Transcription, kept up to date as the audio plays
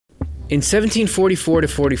In 1744 to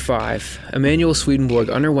 45, Emanuel Swedenborg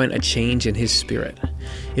underwent a change in his spirit,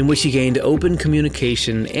 in which he gained open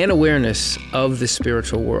communication and awareness of the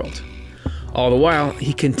spiritual world. All the while,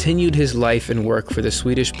 he continued his life and work for the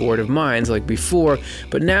Swedish Board of Mines like before,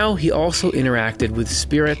 but now he also interacted with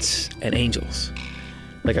spirits and angels.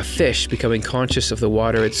 Like a fish becoming conscious of the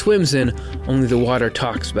water it swims in, only the water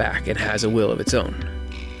talks back and has a will of its own.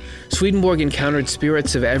 Swedenborg encountered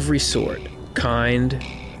spirits of every sort, kind,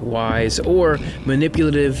 wise, or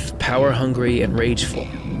manipulative, power-hungry, and rageful.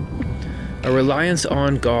 A reliance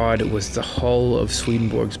on God was the hull of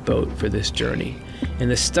Swedenborg's boat for this journey, and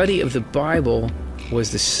the study of the Bible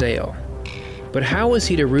was the sail. But how was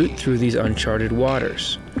he to root through these uncharted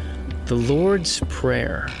waters? The Lord's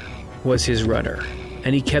Prayer was his rudder,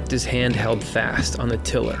 and he kept his hand held fast on the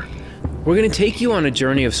tiller. We're going to take you on a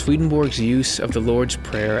journey of Swedenborg's use of the Lord's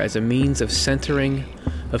Prayer as a means of centering,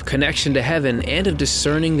 of connection to heaven, and of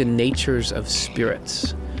discerning the natures of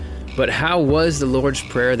spirits. But how was the Lord's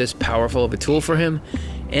Prayer this powerful of a tool for him?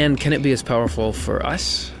 And can it be as powerful for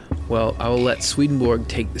us? Well, I will let Swedenborg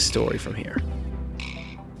take the story from here.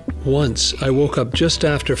 Once, I woke up just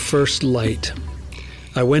after first light.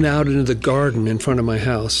 I went out into the garden in front of my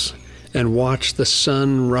house and watched the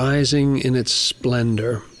sun rising in its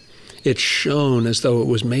splendor. It shone as though it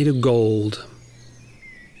was made of gold.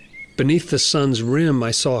 Beneath the sun's rim, I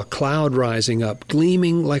saw a cloud rising up,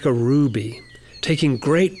 gleaming like a ruby. Taking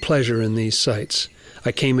great pleasure in these sights,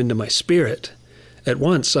 I came into my spirit. At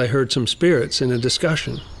once, I heard some spirits in a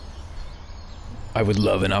discussion. I would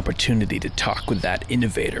love an opportunity to talk with that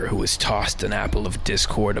innovator who has tossed an apple of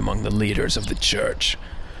discord among the leaders of the church.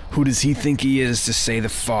 Who does he think he is to say the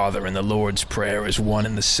Father in the Lord's Prayer is one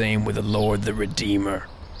and the same with the Lord the Redeemer?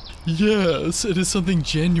 Yes, it is something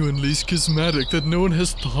genuinely schismatic that no one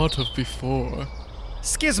has thought of before.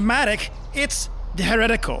 Schismatic? It's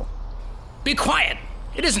heretical. Be quiet!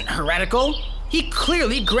 It isn't heretical. He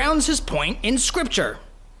clearly grounds his point in Scripture.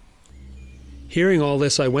 Hearing all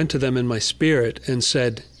this, I went to them in my spirit and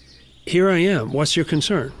said, "Here I am. What's your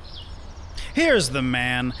concern?" Here's the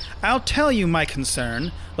man. I'll tell you my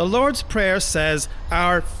concern. The Lord's Prayer says,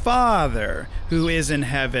 "Our Father, who is in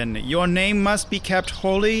heaven, your name must be kept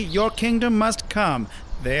holy, your kingdom must come.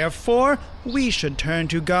 Therefore, we should turn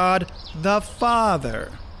to God, the Father."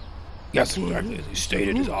 Yes, exactly. As you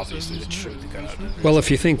stated, is obviously the truth. Well,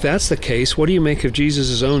 if you think that's the case, what do you make of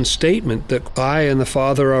Jesus' own statement that I and the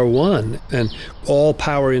Father are one, and all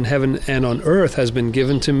power in heaven and on earth has been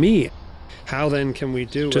given to me? How then can we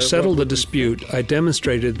do it? To settle the dispute, I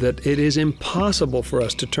demonstrated that it is impossible for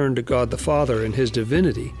us to turn to God the Father in his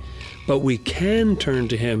divinity, but we can turn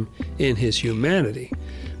to him in his humanity.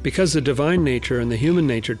 Because the divine nature and the human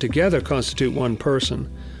nature together constitute one person,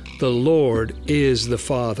 the Lord is the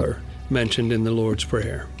Father mentioned in the Lord's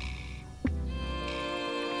Prayer.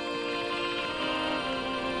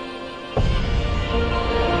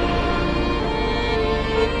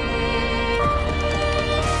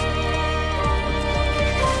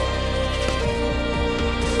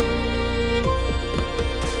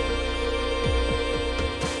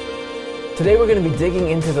 Today we're going to be digging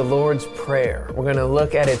into the Lord's Prayer. We're going to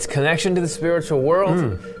look at its connection to the spiritual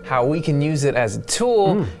world, how we can use it as a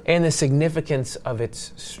tool, and the significance of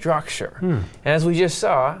its structure. And as we just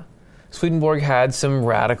saw, Swedenborg had some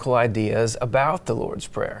radical ideas about the Lord's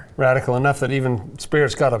Prayer. Radical enough that even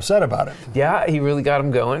spirits got upset about it. Yeah, he really got them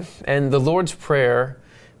going. And the Lord's Prayer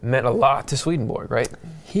meant a lot to Swedenborg, right?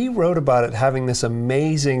 He wrote about it having this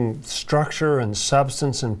amazing structure and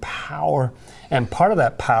substance and power. And part of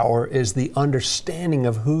that power is the understanding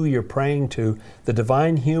of who you're praying to, the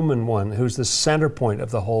divine human one, who's the center point of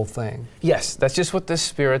the whole thing. Yes, that's just what the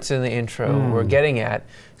spirits in the intro were getting at.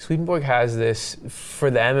 Swedenborg has this, for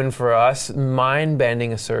them and for us,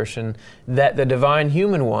 mind-bending assertion that the divine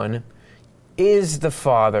human one is the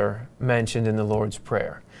Father mentioned in the Lord's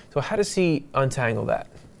Prayer. So how does he untangle that?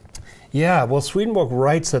 Yeah, well, Swedenborg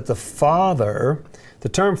writes that the Father, the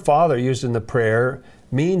term Father used in the prayer,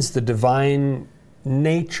 means the divine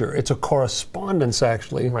nature. It's a correspondence,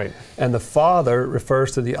 actually. Right. And the Father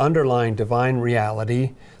refers to the underlying divine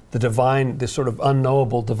reality, the divine, the sort of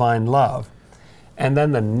unknowable divine love. And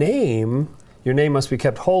then the name, your name must be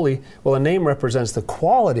kept holy. Well, a name represents the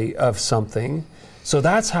quality of something. So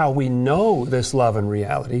that's how we know this love and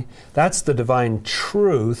reality. That's the divine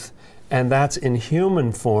truth, and that's in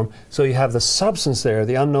human form. So you have the substance there,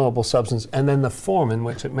 the unknowable substance, and then the form in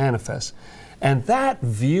which it manifests. And that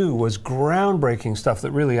view was groundbreaking stuff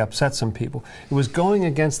that really upset some people. It was going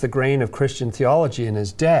against the grain of Christian theology in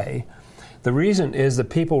his day, The reason is that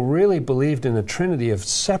people really believed in a trinity of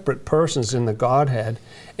separate persons in the Godhead.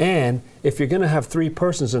 And if you're going to have three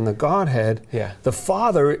persons in the Godhead, the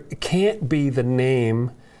Father can't be the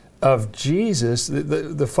name of Jesus.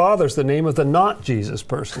 The Father's the name of the not Jesus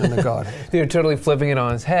person in the Godhead. You're totally flipping it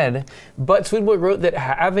on its head. But Swedenborg wrote that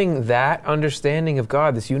having that understanding of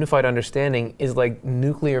God, this unified understanding, is like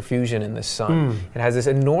nuclear fusion in the sun. It has this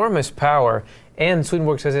enormous power, and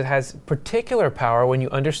Swedenborg says it has particular power when you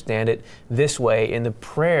understand it this way in the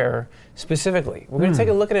prayer specifically. We're going to take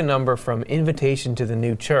a look at a number from Invitation to the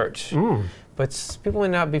New Church. But people may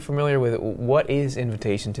not be familiar with it. What is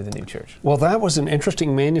Invitation to the New Church? Well, that was an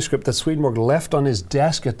interesting manuscript that Swedenborg left on his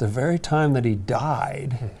desk at the very time that he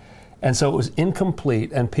died. And so it was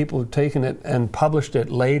incomplete, and people have taken it and published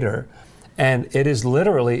it later. And it is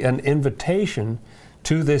literally an invitation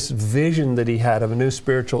to this vision that he had of a new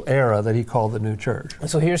spiritual era that he called the New Church.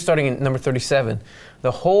 So here's starting in number 37.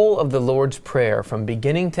 The whole of the Lord's Prayer from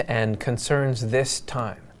beginning to end concerns this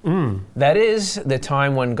time. That is the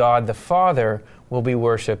time when God the Father will be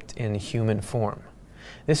worshipped in human form.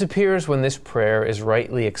 This appears when this prayer is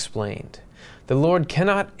rightly explained. The Lord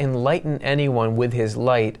cannot enlighten anyone with his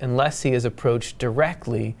light unless he is approached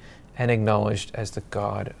directly and acknowledged as the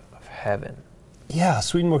God of heaven. Yeah,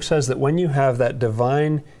 Swedenborg says that when you have that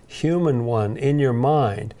divine human one in your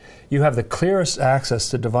mind, you have the clearest access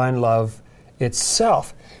to divine love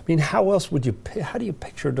itself. I mean, how do you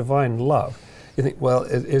picture divine love? You think, well,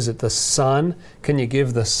 is it the sun? Can you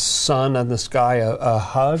give the sun in the sky a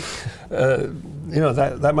hug?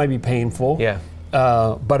 That might be painful. Yeah.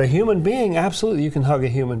 But a human being, absolutely, you can hug a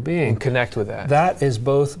human being. And connect with that. That is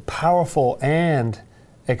both powerful and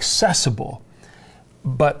accessible.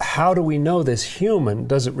 But how do we know this human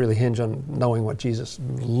doesn't really hinge on knowing what Jesus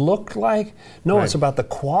looked like? No, It's about the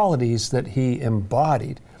qualities that he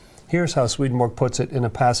embodied. Here's how Swedenborg puts it in a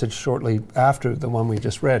passage shortly after the one we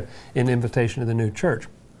just read in Invitation to the New Church.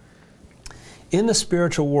 In the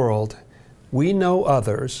spiritual world, we know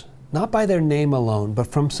others, not by their name alone, but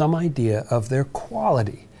from some idea of their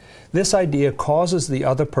quality. This idea causes the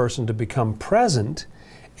other person to become present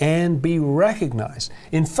and be recognized.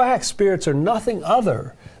 In fact, spirits are nothing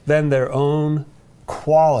other than their own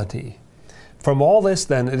quality. From all this,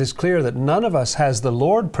 then, it is clear that none of us has the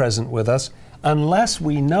Lord present with us unless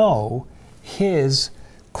we know his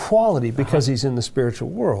quality, because he's in the spiritual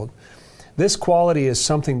world. This quality is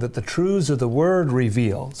something that the truths of the Word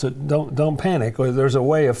reveal. So don't panic, or there's a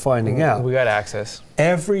way of finding out. We got access.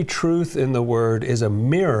 Every truth in the Word is a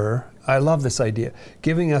mirror, I love this idea,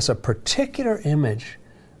 giving us a particular image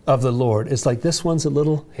of the Lord. It's like this one's a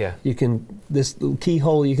little, this little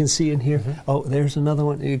keyhole you can see in here. Oh, there's another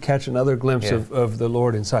one. You catch another glimpse of the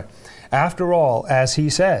Lord inside. After all, as he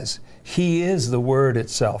says, he is the Word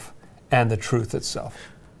itself and the truth itself.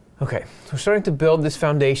 Okay, so we're starting to build this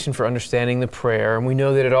foundation for understanding the prayer, and we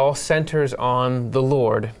know that it all centers on the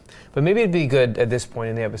Lord. But maybe it'd be good at this point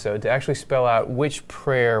in the episode to actually spell out which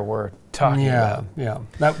prayer we're talking about. Yeah,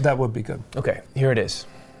 that would be good. Okay, here it is.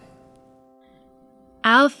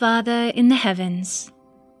 Our Father in the heavens,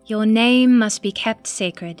 your name must be kept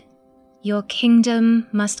sacred. Your kingdom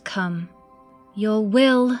must come. Your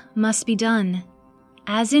will must be done,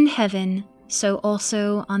 as in heaven, so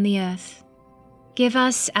also on the earth. Give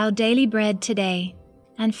us our daily bread today,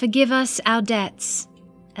 and forgive us our debts,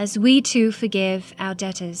 as we too forgive our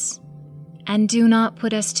debtors. And do not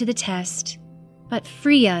put us to the test, but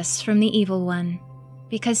free us from the evil one,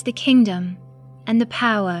 because the kingdom, and the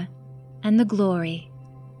power, and the glory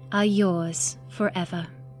are yours forever.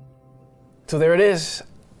 So there it is.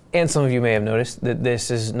 And some of you may have noticed that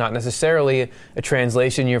this is not necessarily a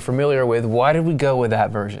translation you're familiar with. Why did we go with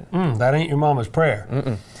that version? That ain't your mama's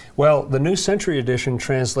prayer. Well, the New Century Edition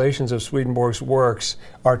translations of Swedenborg's works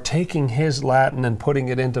are taking his Latin and putting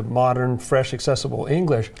it into modern, fresh, accessible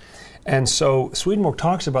English. And so Swedenborg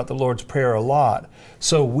talks about the Lord's Prayer a lot.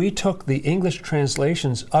 So we took the English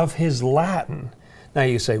translations of his Latin. Now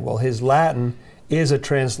you say, well, his Latin is a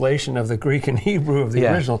translation of the Greek and Hebrew of the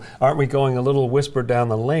original. Aren't we going a little whisper down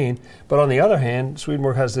the lane? But on the other hand,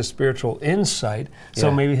 Swedenborg has this spiritual insight,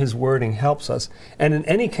 so maybe his wording helps us. And in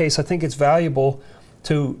any case, I think it's valuable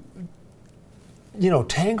to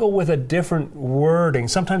tangle with a different wording.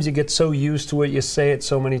 Sometimes you get so used to it, you say it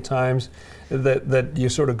so many times that you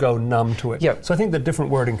sort of go numb to it. So I think the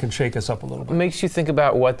different wording can shake us up a little bit. It makes you think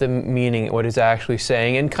about what the meaning, what it's actually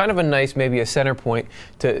saying, and kind of a nice, maybe a center point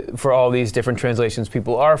for all these different translations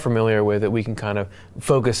people are familiar with that we can kind of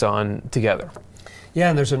focus on together. Yeah,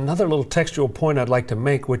 and there's another little textual point I'd like to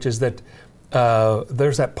make, which is that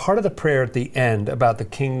there's that part of the prayer at the end about the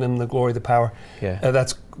kingdom, the glory, the power.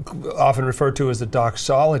 That's often referred to as the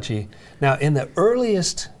doxology. Now, in the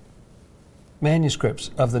earliest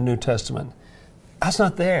manuscripts of the New Testament, that's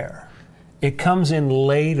not there. It comes in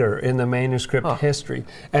later in the manuscript history.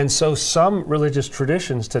 And so some religious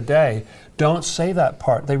traditions today don't say that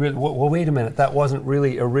part. They really, well, wait a minute, that wasn't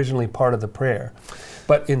really originally part of the prayer.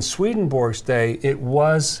 But in Swedenborg's day, it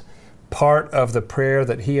was part of the prayer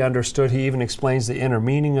that he understood. He even explains the inner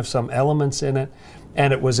meaning of some elements in it.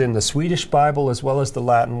 And it was in the Swedish Bible as well as the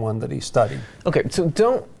Latin one that he studied. Okay, so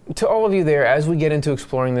to all of you there, as we get into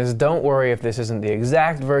exploring this, don't worry if this isn't the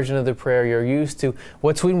exact version of the prayer you're used to.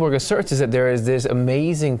 What Swedenborg asserts is that there is this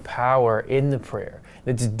amazing power in the prayer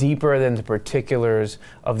that's deeper than the particulars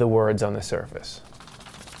of the words on the surface.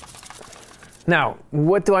 Now,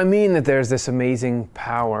 what do I mean that there's this amazing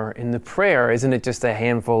power in the prayer? Isn't it just a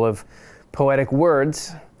handful of poetic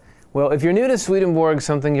words? Well, if you're new to Swedenborg,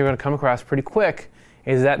 something you're going to come across pretty quick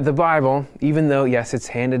is that the Bible, even though, yes, it's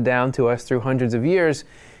handed down to us through hundreds of years,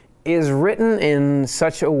 is written in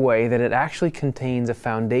such a way that it actually contains a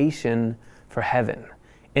foundation for heaven.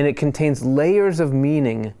 And it contains layers of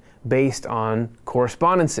meaning based on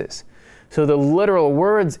correspondences. So the literal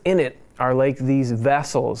words in it are like these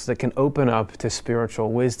vessels that can open up to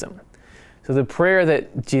spiritual wisdom. So the prayer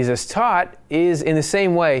that Jesus taught is in the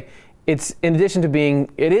same way. It's, in addition to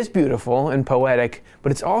being, it is beautiful and poetic,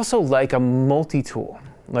 but it's also like a multi-tool,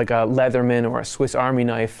 like a Leatherman or a Swiss Army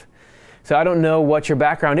knife. So I don't know what your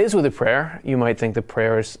background is with a prayer. You might think the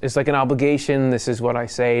prayer is like an obligation. This is what I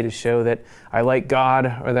say to show that I like God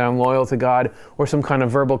or that I'm loyal to God, or some kind of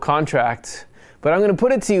verbal contract. But I'm going to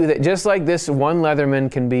put it to you that just like this one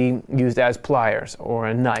Leatherman can be used as pliers or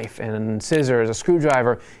a knife and scissors, a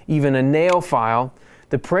screwdriver, even a nail file,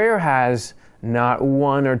 the prayer has not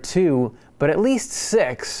one or two, but at least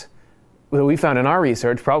 6, that we found in our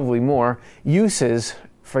research, probably more, uses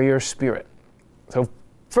for your spirit. So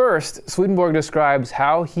first, Swedenborg describes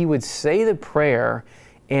how he would say the prayer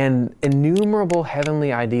and innumerable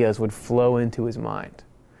heavenly ideas would flow into his mind.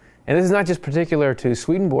 And this is not just particular to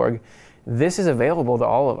Swedenborg, this is available to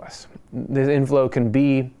all of us. This inflow can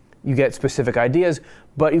be, you get specific ideas,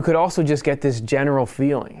 but you could also just get this general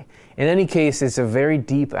feeling. In any case, it's a very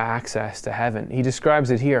deep access to heaven. He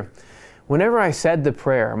describes it here. Whenever I said the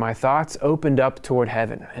prayer, my thoughts opened up toward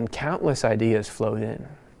heaven, and countless ideas flowed in.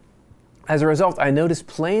 As a result, I noticed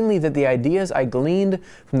plainly that the ideas I gleaned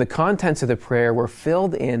from the contents of the prayer were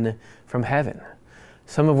filled in from heaven.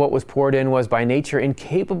 Some of what was poured in was by nature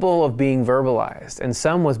incapable of being verbalized, and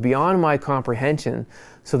some was beyond my comprehension,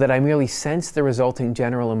 so that I merely sensed the resulting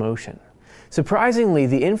general emotion. Surprisingly,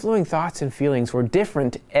 the inflowing thoughts and feelings were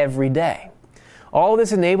different every day. All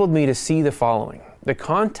this enabled me to see the following. The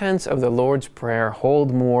contents of the Lord's Prayer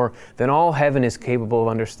hold more than all heaven is capable of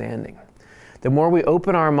understanding. The more we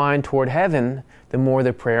open our mind toward heaven, the more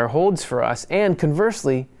the prayer holds for us, and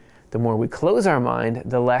conversely, the more we close our mind,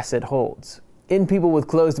 the less it holds. In people with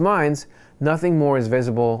closed minds, nothing more is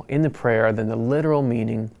visible in the prayer than the literal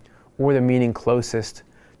meaning or the meaning closest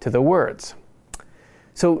to the words.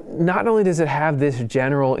 So not only does it have this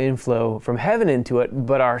general inflow from heaven into it,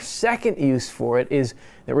 but our second use for it is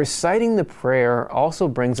that reciting the prayer also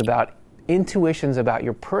brings about intuitions about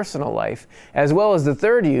your personal life, as well as the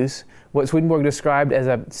third use, what Swedenborg described as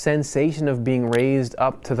a sensation of being raised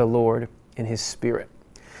up to the Lord in his spirit.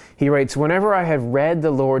 He writes, whenever I have read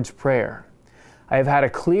the Lord's Prayer, I have had a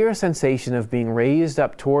clear sensation of being raised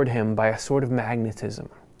up toward him by a sort of magnetism.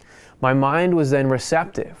 My mind was then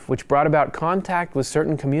receptive, which brought about contact with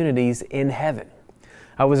certain communities in heaven.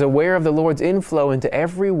 I was aware of the Lord's inflow into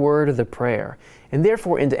every word of the prayer, and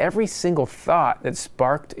therefore into every single thought that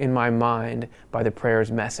sparked in my mind by the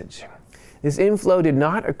prayer's message. This inflow did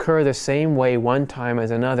not occur the same way one time as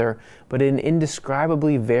another, but in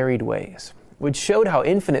indescribably varied ways, which showed how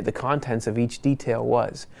infinite the contents of each detail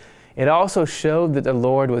was. It also showed that the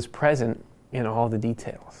Lord was present in all the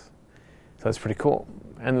details. So that's pretty cool.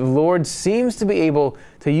 And the Lord seems to be able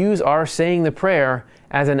to use our saying the prayer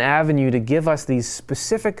as an avenue to give us these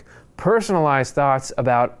specific, personalized thoughts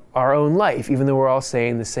about our own life, even though we're all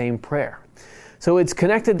saying the same prayer. So it's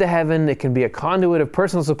connected to heaven. It can be a conduit of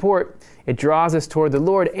personal support. It draws us toward the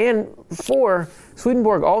Lord. And 4,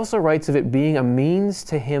 Swedenborg also writes of it being a means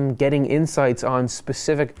to him getting insights on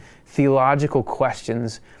specific theological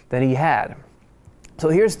questions that he had. So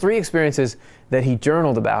here's 3 experiences that he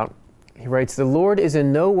journaled about. He writes, the Lord is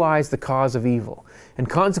in no wise the cause of evil, and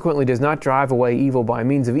consequently does not drive away evil by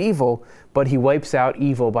means of evil, but he wipes out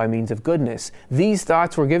evil by means of goodness. These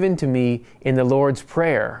thoughts were given to me in the Lord's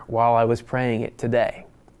Prayer while I was praying it today.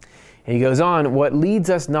 And he goes on, what leads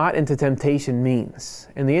us not into temptation means.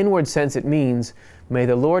 In the inward sense it means, may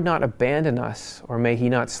the Lord not abandon us, or may he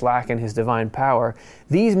not slacken his divine power.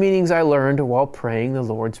 These meanings I learned while praying the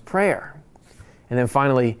Lord's Prayer. And then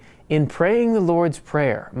finally, in praying the Lord's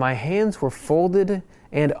Prayer, my hands were folded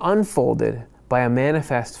and unfolded by a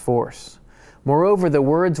manifest force. Moreover, the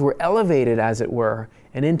words were elevated, as it were,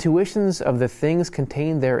 and intuitions of the things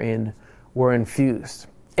contained therein were infused.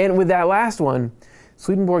 And with that last one,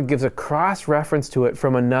 Swedenborg gives a cross-reference to it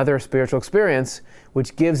from another spiritual experience,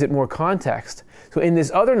 which gives it more context. So in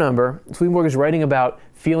this other number, Swedenborg is writing about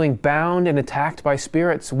feeling bound and attacked by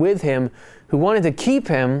spirits with him who wanted to keep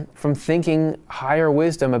him from thinking higher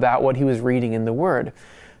wisdom about what he was reading in the Word.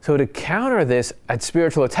 So to counter this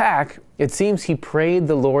spiritual attack, it seems he prayed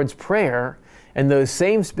the Lord's Prayer, and those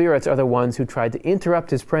same spirits are the ones who tried to interrupt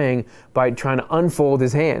his praying by trying to unfold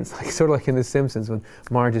his hands, sort of like in The Simpsons when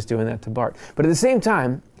Marge is doing that to Bart. But at the same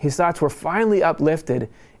time, his thoughts were finally uplifted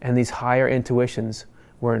and these higher intuitions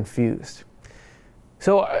were infused.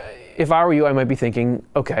 So if I were you, I might be thinking,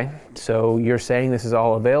 okay, so you're saying this is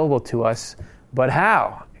all available to us, but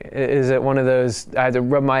how? Is it one of those, I had to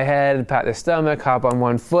rub my head, pat the stomach, hop on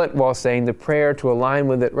one foot while saying the prayer to align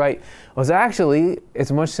with it right? Well,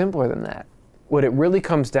 it's much simpler than that. What it really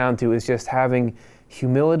comes down to is just having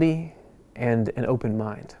humility and an open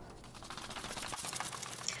mind.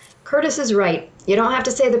 Curtis is right. You don't have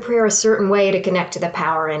to say the prayer a certain way to connect to the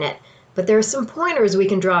power in it, but there are some pointers we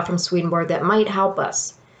can draw from Swedenborg that might help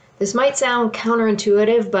us. This might sound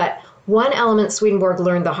counterintuitive, but one element Swedenborg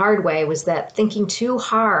learned the hard way was that thinking too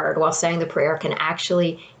hard while saying the prayer can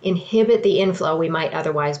actually inhibit the inflow we might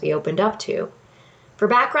otherwise be opened up to. For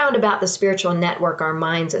background about the spiritual network our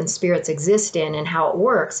minds and spirits exist in and how it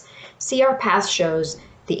works, see our past shows,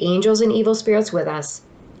 The Angels and Evil Spirits with Us,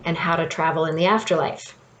 and How to Travel in the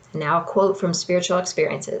Afterlife. Now a quote from Spiritual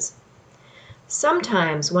Experiences.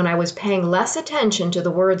 Sometimes when I was paying less attention to the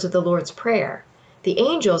words of the Lord's Prayer, the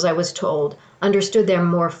angels, I was told, understood them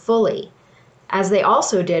more fully, as they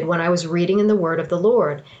also did when I was reading in the word of the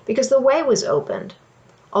Lord, because the way was opened.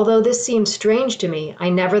 Although this seemed strange to me, I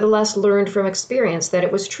nevertheless learned from experience that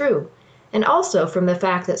it was true, and also from the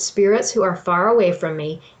fact that spirits who are far away from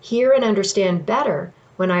me hear and understand better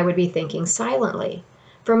when I would be thinking silently.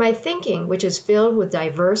 For my thinking, which is filled with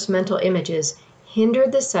diverse mental images,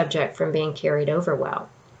 hindered the subject from being carried over well.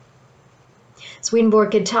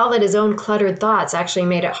 Swedenborg could tell that his own cluttered thoughts actually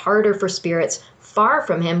made it harder for spirits far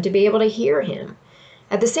from him to be able to hear him.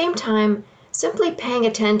 At the same time, simply paying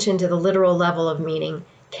attention to the literal level of meaning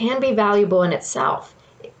can be valuable in itself.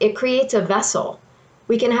 It creates a vessel.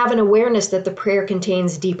 We can have an awareness that the prayer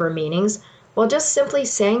contains deeper meanings while just simply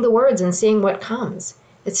saying the words and seeing what comes.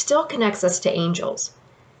 It still connects us to angels.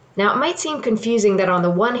 Now, it might seem confusing that on the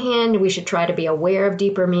one hand, we should try to be aware of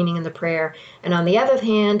deeper meaning in the prayer, and on the other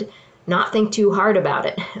hand, not think too hard about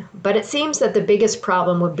it. But it seems that the biggest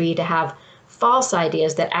problem would be to have false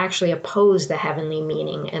ideas that actually oppose the heavenly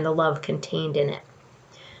meaning and the love contained in it.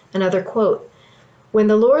 Another quote, when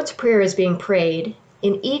the Lord's Prayer is being prayed,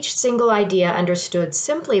 in each single idea understood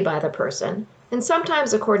simply by the person, and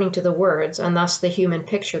sometimes according to the words, and thus the human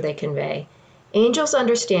picture they convey, angels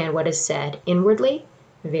understand what is said inwardly,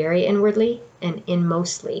 very inwardly, and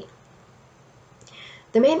inmostly.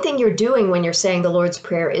 The main thing you're doing when you're saying the Lord's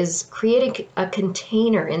Prayer is creating a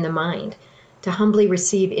container in the mind to humbly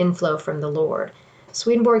receive inflow from the Lord.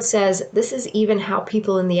 Swedenborg says this is even how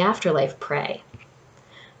people in the afterlife pray.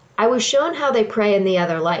 I was shown how they pray in the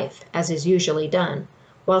other life, as is usually done,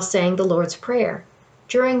 while saying the Lord's Prayer,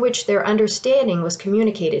 during which their understanding was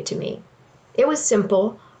communicated to me. It was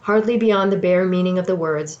simple, hardly beyond the bare meaning of the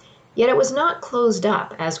words, yet it was not closed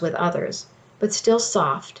up as with others, but still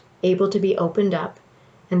soft, able to be opened up,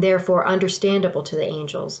 and therefore understandable to the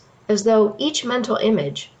angels, as though each mental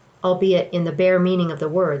image, albeit in the bare meaning of the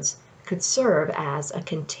words, could serve as a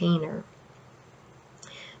container.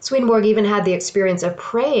 Swedenborg even had the experience of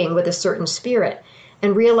praying with a certain spirit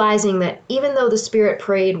and realizing that even though the spirit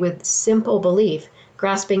prayed with simple belief,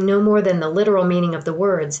 grasping no more than the literal meaning of the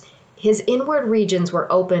words, his inward regions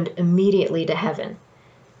were opened immediately to heaven.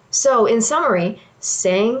 So, in summary,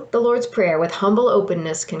 saying the Lord's Prayer with humble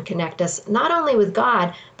openness can connect us not only with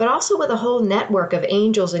God, but also with a whole network of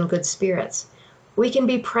angels and good spirits. We can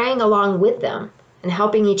be praying along with them and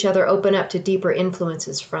helping each other open up to deeper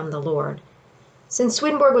influences from the Lord. Since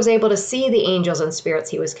Swedenborg was able to see the angels and spirits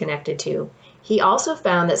he was connected to, he also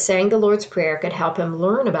found that saying the Lord's Prayer could help him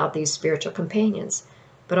learn about these spiritual companions.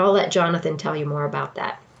 But I'll let Jonathan tell you more about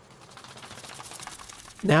that.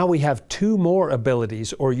 Now we have two more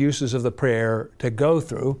abilities or uses of the prayer to go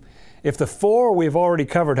through, If the 4 we've already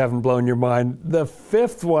covered haven't blown your mind, the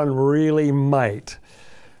 5th one really might.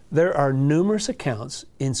 There are numerous accounts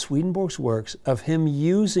in Swedenborg's works of him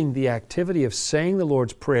using the activity of saying the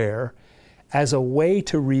Lord's Prayer as a way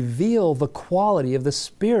to reveal the quality of the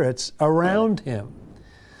spirits around him.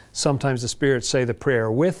 Sometimes the spirits say the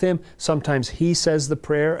prayer with him, sometimes he says the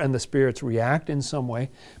prayer and the spirits react in some way.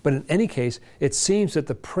 But in any case, it seems that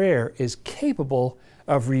the prayer is capable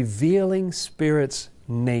of revealing spirits'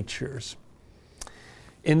 natures.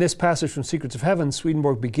 In this passage from Secrets of Heaven,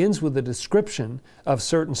 Swedenborg begins with a description of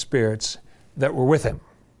certain spirits that were with him.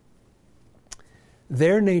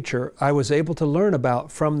 Their nature I was able to learn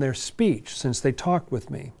about from their speech, since they talked with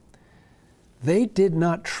me. They did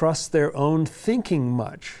not trust their own thinking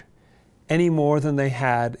much, any more than they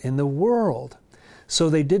had in the world. So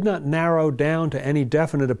they did not narrow down to any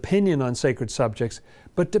definite opinion on sacred subjects,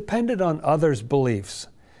 but depended on others' beliefs,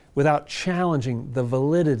 without challenging the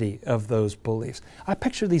validity of those beliefs. I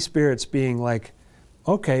picture these spirits being like,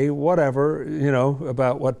 okay, whatever,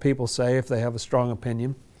 about what people say if they have a strong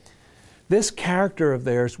opinion. This character of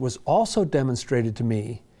theirs was also demonstrated to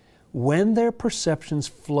me when their perceptions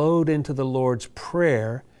flowed into the Lord's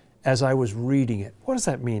Prayer as I was reading it. What does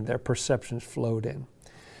that mean, their perceptions flowed in?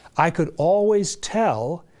 I could always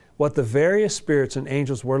tell what the various spirits and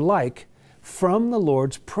angels were like from the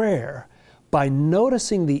Lord's Prayer by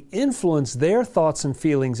noticing the influence their thoughts and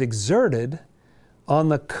feelings exerted on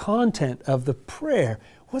the content of the prayer.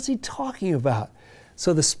 What's he talking about?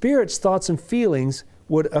 So the Spirit's thoughts and feelings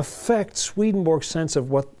would affect Swedenborg's sense of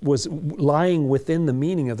what was lying within the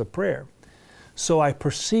meaning of the prayer. So I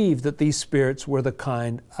perceived that these spirits were the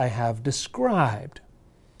kind I have described.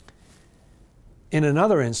 In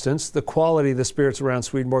another instance, the quality of the spirits around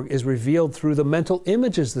Swedenborg is revealed through the mental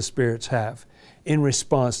images the spirits have in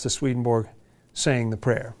response to Swedenborg saying the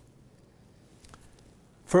prayer.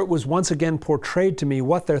 For it was once again portrayed to me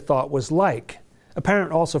what their thought was like,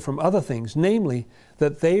 apparent also from other things, namely,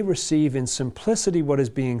 that they receive in simplicity what is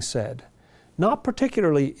being said, not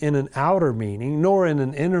particularly in an outer meaning, nor in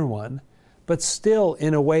an inner one, but still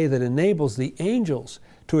in a way that enables the angels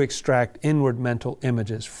to extract inward mental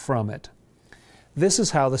images from it. This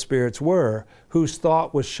is how the spirits were, whose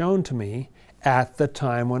thought was shown to me at the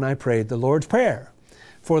time when I prayed the Lord's Prayer.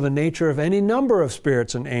 For the nature of any number of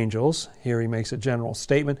spirits and angels, here he makes a general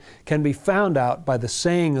statement, can be found out by the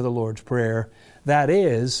saying of the Lord's Prayer, that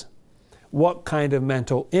is, what kind of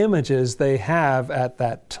mental images they have at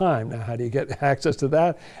that time. Now, how do you get access to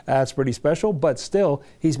that? That's pretty special, but still,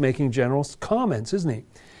 he's making general comments, isn't he?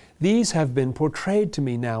 These have been portrayed to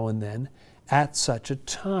me now and then at such a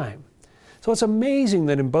time. So it's amazing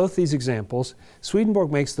that in both these examples,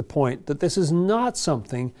 Swedenborg makes the point that this is not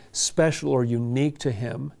something special or unique to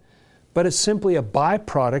him, but it's simply a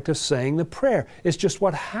byproduct of saying the prayer. It's just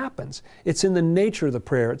what happens. It's in the nature of the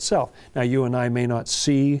prayer itself. Now, you and I may not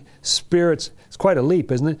see spirits. It's quite a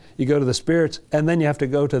leap, isn't it? You go to the spirits, and then you have to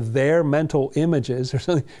go to their mental images or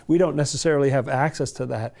something. We don't necessarily have access to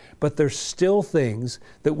that, but there's still things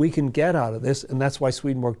that we can get out of this, and that's why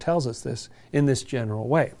Swedenborg tells us this in this general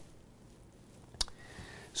way.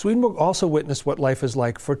 Swedenborg also witnessed what life is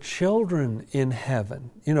like for children in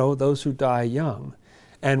heaven, those who die young.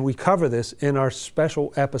 And we cover this in our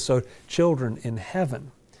special episode, Children in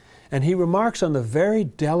Heaven. And he remarks on the very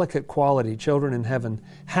delicate quality children in heaven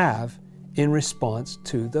have in response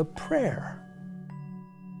to the prayer.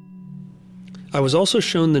 I was also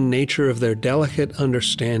shown the nature of their delicate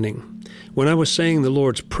understanding. When I was saying the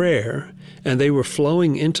Lord's Prayer, and they were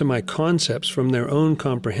flowing into my concepts from their own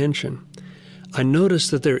comprehension, I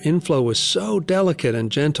noticed that their inflow was so delicate and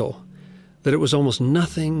gentle that it was almost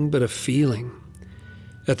nothing but a feeling.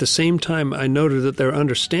 At the same time, I noted that their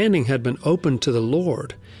understanding had been opened to the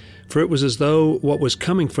Lord, for it was as though what was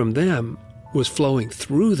coming from them was flowing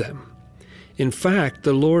through them. In fact,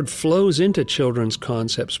 the Lord flows into children's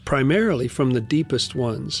concepts primarily from the deepest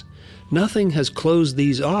ones. Nothing has closed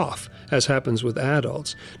these off, as happens with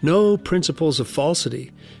adults. No principles of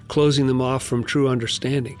falsity, closing them off from true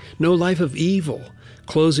understanding. No life of evil,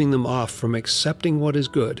 closing them off from accepting what is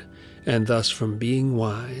good, and thus from being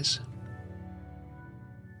wise.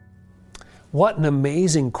 What an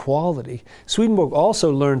amazing quality. Swedenborg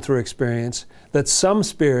also learned through experience that some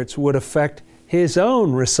spirits would affect his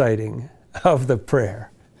own reciting of the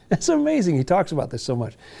prayer. It's amazing. He talks about this so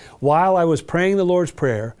much. While I was praying the Lord's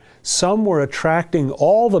Prayer, some were attracting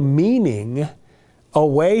all the meaning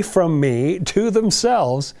away from me to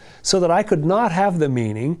themselves so that I could not have the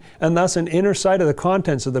meaning and thus an inner sight of the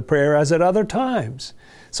contents of the prayer as at other times.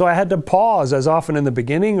 So I had to pause as often in the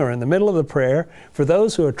beginning or in the middle of the prayer, for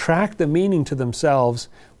those who attract the meaning to themselves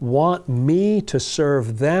want me to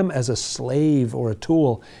serve them as a slave or a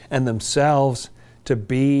tool and themselves to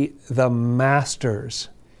be the masters.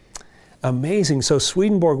 Amazing. So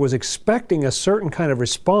Swedenborg was expecting a certain kind of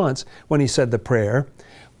response when he said the prayer,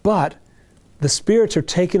 but the spirits are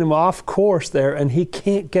taking him off course there, and he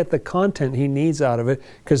can't get the content he needs out of it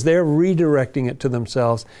because they're redirecting it to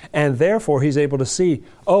themselves. And therefore, he's able to see,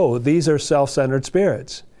 oh, these are self-centered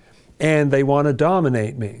spirits, and they want to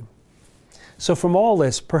dominate me. So from all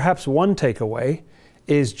this, perhaps one takeaway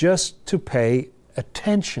is just to pay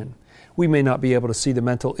attention. We may not be able to see the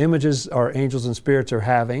mental images our angels and spirits are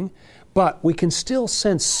having, but we can still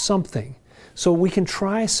sense something. So we can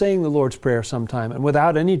try saying the Lord's Prayer sometime, and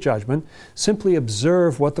without any judgment, simply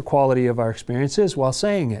observe what the quality of our experience is while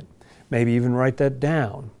saying it. Maybe even write that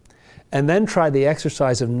down. And then try the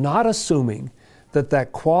exercise of not assuming that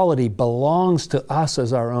that quality belongs to us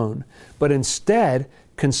as our own, but instead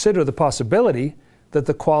consider the possibility that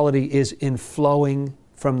the quality is inflowing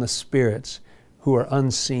from the spirits who are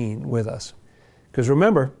unseen with us. Because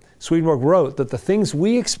remember, Swedenborg wrote that the things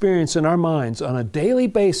we experience in our minds on a daily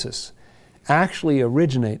basis actually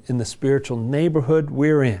originate in the spiritual neighborhood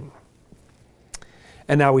we're in.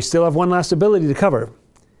 And now we still have one last ability to cover.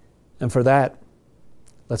 And for that,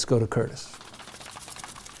 let's go to Curtis.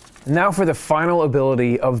 And now for the final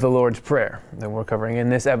ability of the Lord's Prayer that we're covering in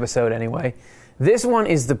this episode anyway. This one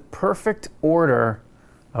is the perfect order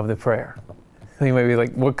of the prayer. You may be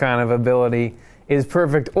like, what kind of ability is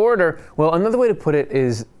perfect order? Well, another way to put it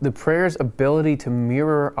is the prayer's ability to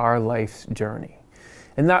mirror our life's journey.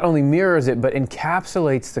 And not only mirrors it, but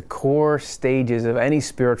encapsulates the core stages of any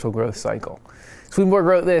spiritual growth cycle. Swedenborg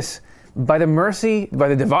wrote this, by the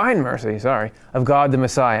divine mercy, of God the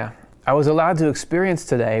Messiah, I was allowed to experience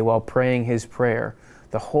today while praying his prayer.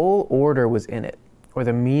 The whole order was in it, or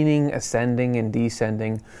the meaning ascending and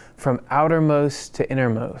descending from outermost to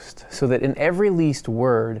innermost, so that in every least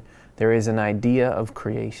word there is an idea of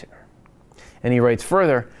creation. And he writes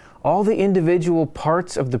further, all the individual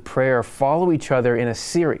parts of the prayer follow each other in a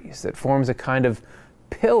series that forms a kind of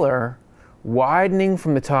pillar widening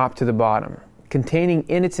from the top to the bottom, containing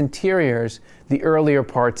in its interiors the earlier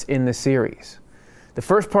parts in the series. The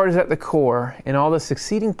first part is at the core, and all the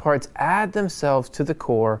succeeding parts add themselves to the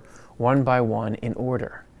core one by one in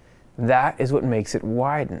order. That is what makes it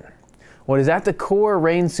widen. What is at the core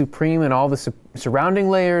reigns supreme in all the surrounding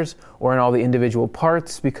layers or in all the individual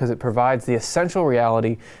parts because it provides the essential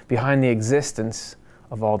reality behind the existence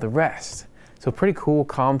of all the rest. So pretty cool,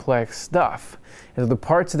 complex stuff. And the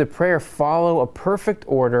parts of the prayer follow a perfect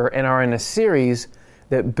order and are in a series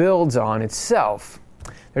that builds on itself.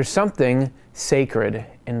 There's something sacred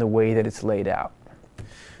in the way that it's laid out.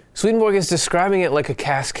 Swedenborg is describing it like a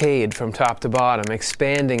cascade from top to bottom,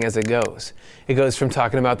 expanding as it goes. It goes from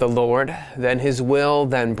talking about the Lord, then his will,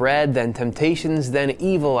 then bread, then temptations, then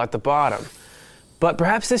evil at the bottom. But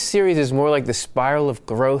perhaps this series is more like the spiral of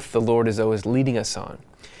growth the Lord is always leading us on.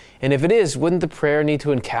 And if it is, wouldn't the prayer need to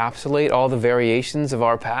encapsulate all the variations of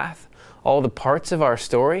our path, all the parts of our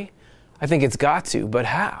story? I think it's got to, but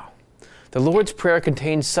how? The Lord's Prayer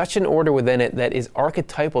contains such an order within it that is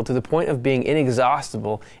archetypal to the point of being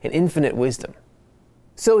inexhaustible in infinite wisdom.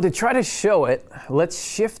 So to try to show it, let's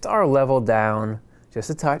shift our level down just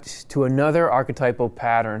a touch to another archetypal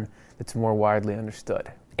pattern that's more widely understood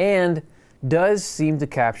and does seem to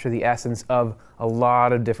capture the essence of a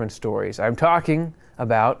lot of different stories. I'm talking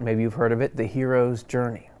about, maybe you've heard of it, the hero's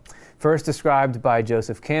journey. First described by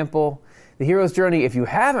Joseph Campbell, the hero's journey, if you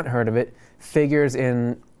haven't heard of it, figures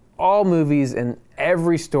in all movies and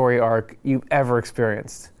every story arc you've ever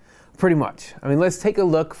experienced. Pretty much. I mean, let's take a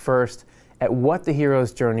look first at what the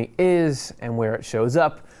hero's journey is and where it shows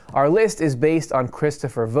up. Our list is based on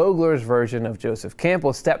Christopher Vogler's version of Joseph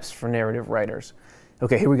Campbell's Steps for Narrative Writers.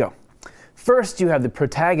 Okay, here we go. First, you have the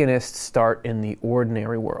protagonist start in the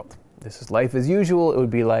ordinary world. This is life as usual. It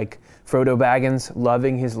would be like Frodo Baggins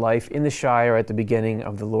loving his life in the Shire at the beginning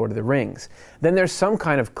of The Lord of the Rings. Then there's some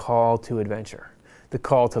kind of call to adventure. The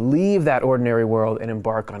call to leave that ordinary world and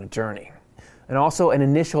embark on a journey. And also an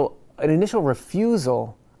initial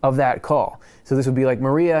refusal of that call. So this would be like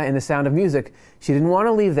Maria in The Sound of Music. She didn't want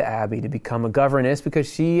to leave the abbey to become a governess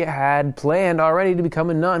because she had planned already to become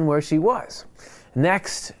a nun where she was.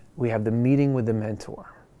 Next, we have the meeting with the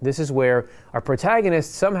mentor. This is where our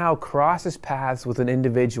protagonist somehow crosses paths with an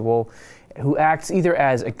individual who acts either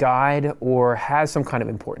as a guide or has some kind of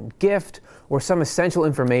important gift or some essential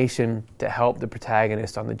information to help the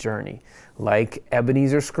protagonist on the journey. Like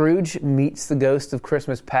Ebenezer Scrooge meets the ghost of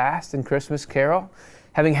Christmas past in Christmas Carol.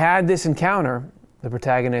 Having had this encounter, the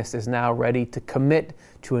protagonist is now ready to commit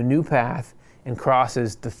to a new path and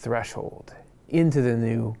crosses the threshold into the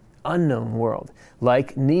new unknown world.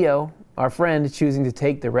 Like Neo, our friend, choosing to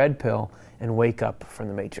take the red pill and wake up from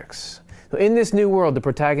the Matrix. So in this new world, the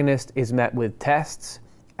protagonist is met with tests,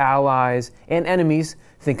 allies, and enemies.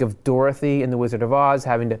 Think of Dorothy in The Wizard of Oz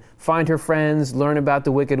having to find her friends, learn about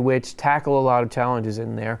the Wicked Witch, tackle a lot of challenges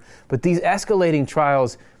in there. But these escalating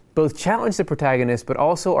trials both challenge the protagonist, but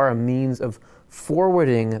also are a means of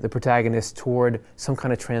forwarding the protagonist toward some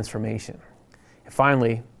kind of transformation. And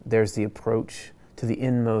finally, there's the approach to the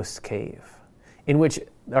inmost cave, in which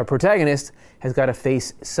our protagonist has got to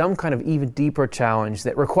face some kind of even deeper challenge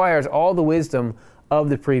that requires all the wisdom of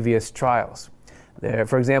the previous trials. There,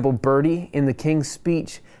 for example, Bertie in The King's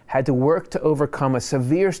Speech had to work to overcome a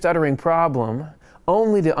severe stuttering problem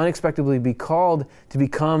only to unexpectedly be called to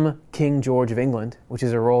become King George of England, which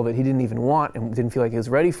is a role that he didn't even want and didn't feel like he was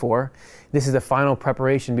ready for. This is the final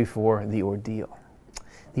preparation before the ordeal.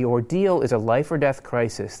 The ordeal is a life or death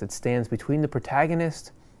crisis that stands between the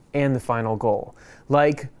protagonist and the final goal.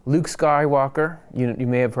 Like Luke Skywalker, you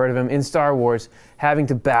may have heard of him in Star Wars, having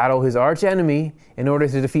to battle his arch enemy in order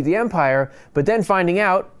to defeat the Empire, but then finding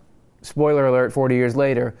out, spoiler alert 40 years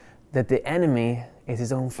later, that the enemy is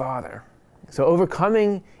his own father. So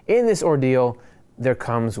overcoming in this ordeal, there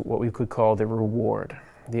comes what we could call the reward,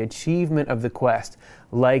 the achievement of the quest,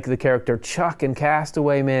 like the character Chuck in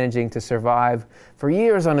Castaway managing to survive for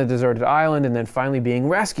years on a deserted island and then finally being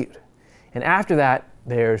rescued. And after that,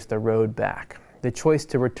 there's the road back, the choice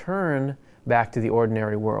to return back to the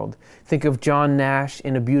ordinary world. Think of John Nash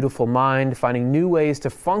in A Beautiful Mind, finding new ways to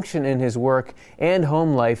function in his work and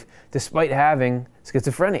home life despite having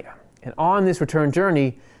schizophrenia. And on this return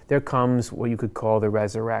journey, there comes what you could call the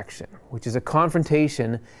resurrection, which is a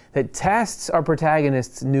confrontation that tests our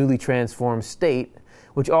protagonist's newly transformed state,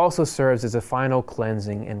 which also serves as a final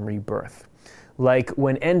cleansing and rebirth. Like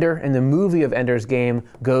when Ender in the movie of Ender's Game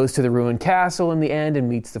goes to the ruined castle in the end and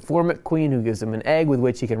meets the Formic Queen, who gives him an egg with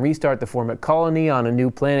which he can restart the Formic colony on a new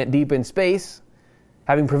planet deep in space.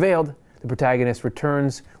 Having prevailed, the protagonist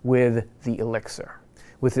returns with the elixir.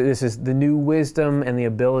 This is the new wisdom and the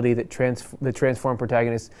ability that the transformed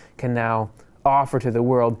protagonist can now offer to the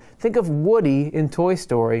world. Think of Woody in Toy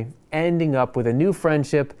Story ending up with a new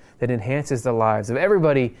friendship that enhances the lives of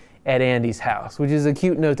everybody at Andy's house, which is a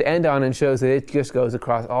cute note to end on and shows that it just goes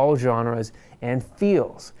across all genres and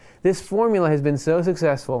feels. This formula has been so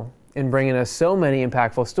successful in bringing us so many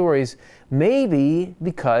impactful stories, maybe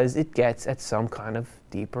because it gets at some kind of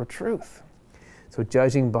deeper truth. So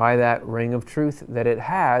judging by that ring of truth that it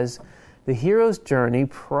has, the hero's journey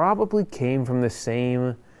probably came from the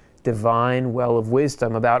same divine well of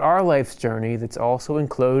wisdom about our life's journey that's also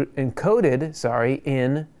encoded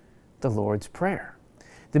in the Lord's Prayer.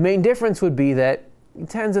 The main difference would be that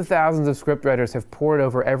tens of thousands of scriptwriters have pored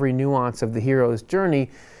over every nuance of the hero's journey,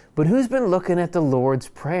 but who's been looking at the Lord's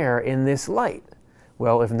Prayer in this light?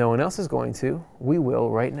 Well, if no one else is going to, we will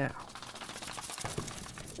right now.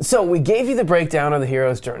 So we gave you the breakdown of the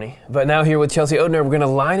hero's journey, but now here with Chelsea Odhner, we're going to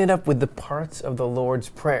line it up with the parts of the Lord's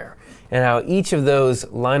Prayer and how each of those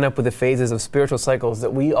line up with the phases of spiritual cycles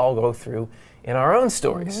that we all go through in our own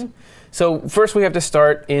stories. Mm-hmm. So first we have to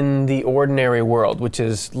start in the ordinary world, which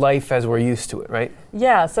is life as we're used to it, right?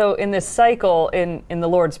 Yeah, so in this cycle, in the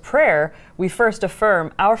Lord's Prayer, we first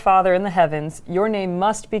affirm, "Our Father in the heavens, your name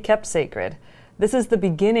must be kept sacred." This is the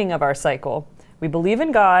beginning of our cycle. We believe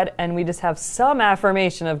in God, and we just have some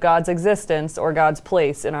affirmation of God's existence or God's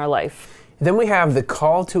place in our life. Then we have the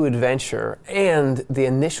call to adventure and the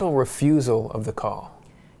initial refusal of the call.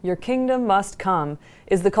 Your kingdom must come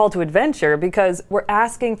is the call to adventure because we're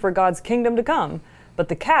asking for God's kingdom to come. But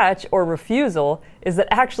the catch, or refusal, is that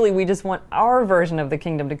actually we just want our version of the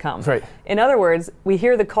kingdom to come. Right. In other words, we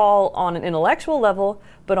hear the call on an intellectual level,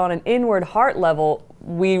 but on an inward heart level,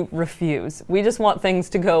 we refuse. We just want things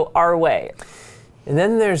to go our way. And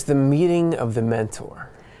then there's the meeting of the mentor.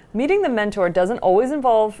 Meeting the mentor doesn't always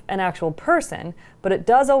involve an actual person, but it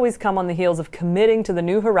does always come on the heels of committing to the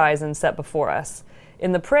new horizon set before us.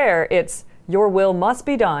 In the prayer, it's, "Your will must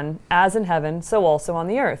be done, as in heaven, so also on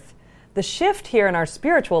the earth." The shift here in our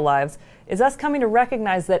spiritual lives is us coming to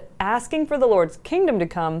recognize that asking for the Lord's kingdom to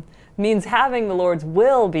come means having the Lord's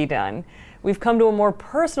will be done. We've come to a more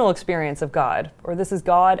personal experience of God, or this is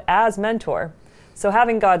God as mentor. So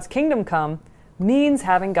having God's kingdom come means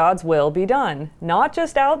having God's will be done, not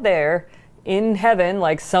just out there in heaven,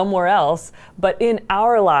 like somewhere else, but in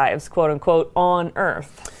our lives, quote unquote, on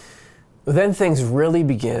earth. Then things really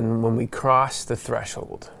begin when we cross the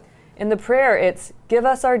threshold. In the prayer, it's, give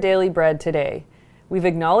us our daily bread today. We've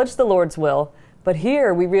acknowledged the Lord's will, but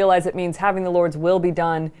here we realize it means having the Lord's will be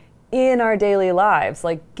done in our daily lives,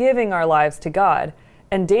 like giving our lives to God.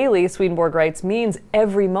 And daily, Swedenborg writes, means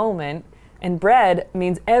every moment, and bread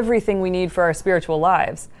means everything we need for our spiritual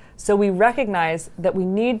lives. So we recognize that we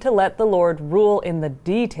need to let the Lord rule in the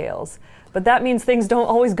details. But that means things don't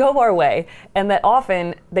always go our way, and that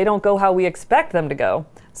often they don't go how we expect them to go.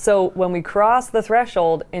 So when we cross the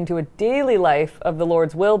threshold into a daily life of the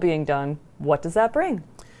Lord's will being done, what does that bring?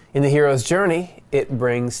 In the hero's journey, it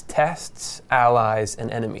brings tests, allies,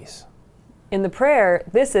 and enemies. In the prayer,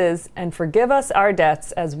 this is, and forgive us our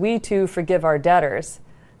debts as we too forgive our debtors.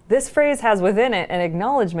 This phrase has within it an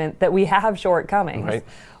acknowledgement that we have shortcomings. Right.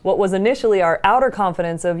 What was initially our outer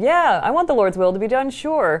confidence of, yeah, I want the Lord's will to be done,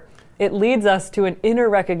 sure, it leads us to an inner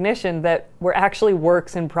recognition that we're actually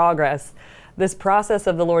works in progress. This process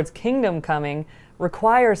of the Lord's kingdom coming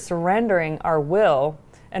requires surrendering our will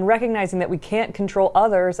and recognizing that we can't control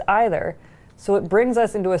others either. So it brings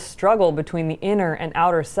us into a struggle between the inner and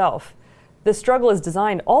outer self. This struggle is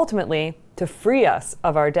designed ultimately to free us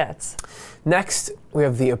of our debts. Next, we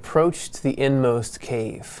have the approach to the inmost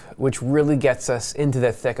cave, which really gets us into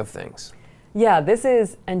the thick of things. Yeah, this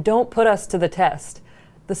is, and don't put us to the test.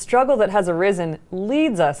 The struggle that has arisen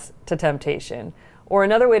leads us to temptation. Or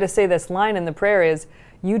another way to say this line in the prayer is,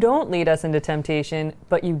 you don't lead us into temptation,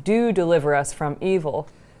 but you do deliver us from evil.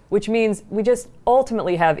 Which means we just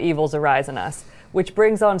ultimately have evils arise in us, which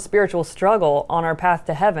brings on spiritual struggle on our path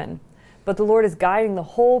to heaven. But the Lord is guiding the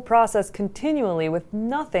whole process continually with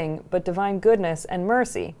nothing but divine goodness and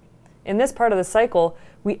mercy. In this part of the cycle,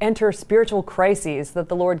 we enter spiritual crises that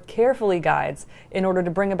the Lord carefully guides in order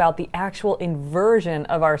to bring about the actual inversion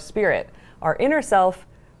of our spirit. Our inner self,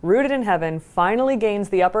 rooted in heaven, finally gains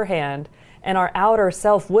the upper hand, and our outer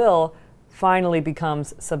self-will finally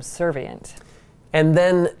becomes subservient. And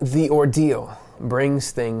then the ordeal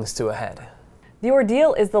brings things to a head. The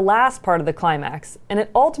ordeal is the last part of the climax, and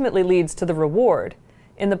it ultimately leads to the reward.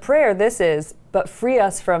 In the prayer, this is, but free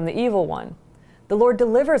us from the evil one. The Lord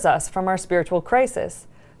delivers us from our spiritual crisis.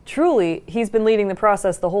 Truly, He's been leading the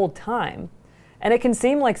process the whole time. And it can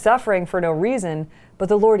seem like suffering for no reason, but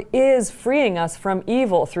the Lord is freeing us from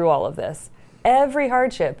evil through all of this. Every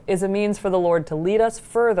hardship is a means for the Lord to lead us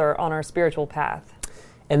further on our spiritual path.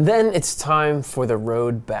 And then it's time for the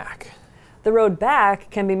road back. The road back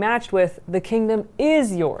can be matched with, the kingdom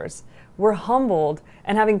is yours. We're humbled,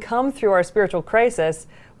 and having come through our spiritual crisis,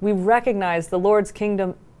 we recognize the Lord's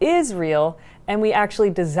kingdom is real, and we actually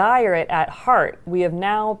desire it at heart. We have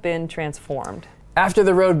now been transformed. After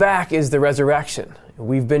the road back is the resurrection.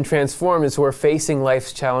 We've been transformed as we're facing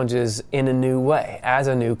life's challenges in a new way, as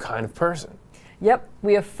a new kind of person. Yep,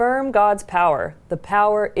 we affirm God's power. The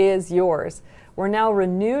power is yours. We're now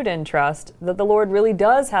renewed in trust that the Lord really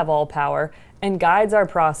does have all power and guides our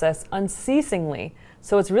process unceasingly.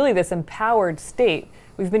 So it's really this empowered state.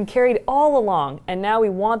 We've been carried all along, and now we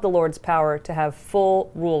want the Lord's power to have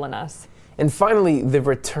full rule in us. And finally, the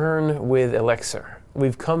return with elixir.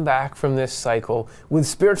 We've come back from this cycle with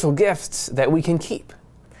spiritual gifts that we can keep.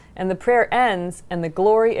 And the prayer ends, and the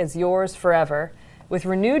glory is yours forever. With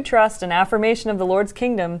renewed trust and affirmation of the Lord's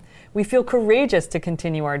kingdom, we feel courageous to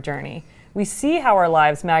continue our journey. We see how our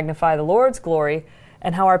lives magnify the Lord's glory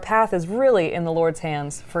and how our path is really in the Lord's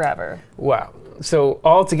hands forever. Wow. So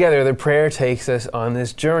altogether, the prayer takes us on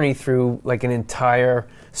this journey through like an entire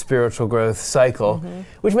spiritual growth cycle,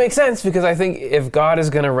 which makes sense because I think if God is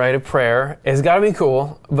going to write a prayer, it's got to be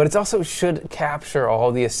cool, but it also should capture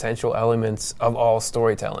all the essential elements of all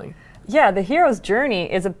storytelling. Yeah, the hero's journey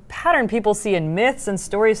is a pattern people see in myths and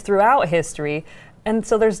stories throughout history, and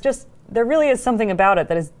so there really is something about it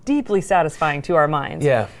that is deeply satisfying to our minds.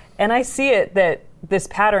 Yeah. And I see it that this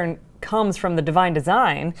pattern comes from the divine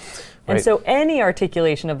design, and Right. so any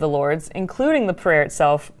articulation of the Lord's, including the prayer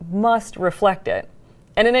itself, must reflect it.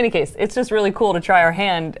 And in any case, it's just really cool to try our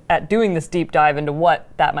hand at doing this deep dive into what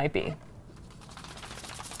that might be.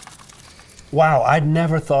 Wow, I'd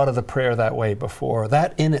never thought of the prayer that way before.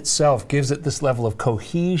 That in itself gives it this level of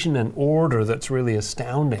cohesion and order that's really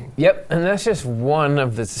astounding. Yep, and that's just one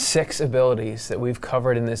of the 6 abilities that we've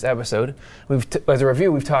covered in this episode. As a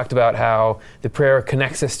review, we've talked about how the prayer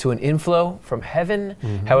connects us to an inflow from heaven,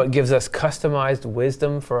 how it gives us customized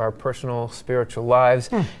wisdom for our personal spiritual lives,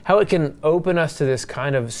 how it can open us to this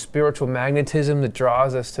kind of spiritual magnetism that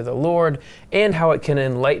draws us to the Lord, and how it can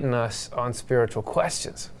enlighten us on spiritual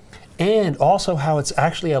questions. and also how it's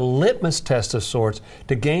actually a litmus test of sorts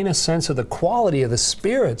to gain a sense of the quality of the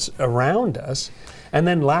spirits around us. And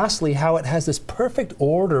then lastly, how it has this perfect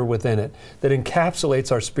order within it that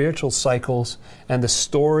encapsulates our spiritual cycles and the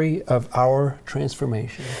story of our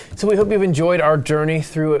transformation. So we hope you've enjoyed our journey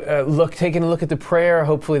through taking a look at the prayer.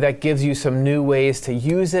 Hopefully that gives you some new ways to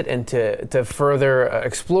use it and to further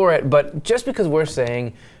explore it. But just because we're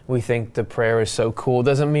saying we think the prayer is so cool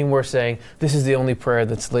doesn't mean we're saying this is the only prayer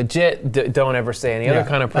that's legit. Don't ever say any other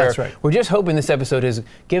kind of prayer. That's right. We're just hoping this episode has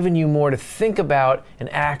given you more to think about and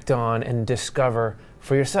act on and discover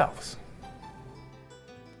for yourselves.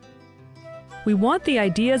 We want the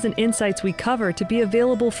ideas and insights we cover to be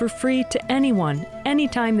available for free to anyone,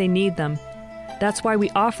 anytime they need them. That's why we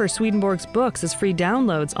offer Swedenborg's books as free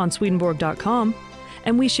downloads on Swedenborg.com,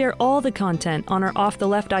 and we share all the content on our Off the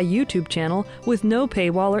Left Eye YouTube channel with no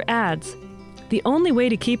paywall or ads. The only way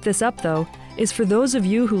to keep this up, though, is for those of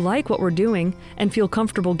you who like what we're doing and feel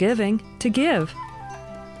comfortable giving, to give.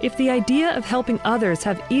 If the idea of helping others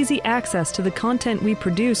have easy access to the content we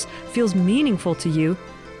produce feels meaningful to you,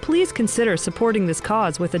 please consider supporting this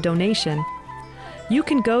cause with a donation. You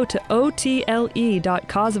can go to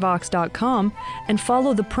otle.causevox.com and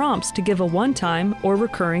follow the prompts to give a one-time or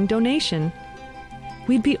recurring donation.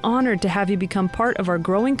 We'd be honored to have you become part of our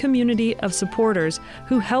growing community of supporters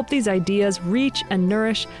who help these ideas reach and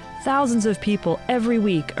nourish thousands of people every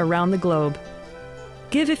week around the globe.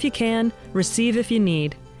 Give if you can, receive if you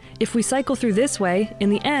need. If we cycle through this way, in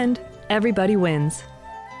the end, everybody wins.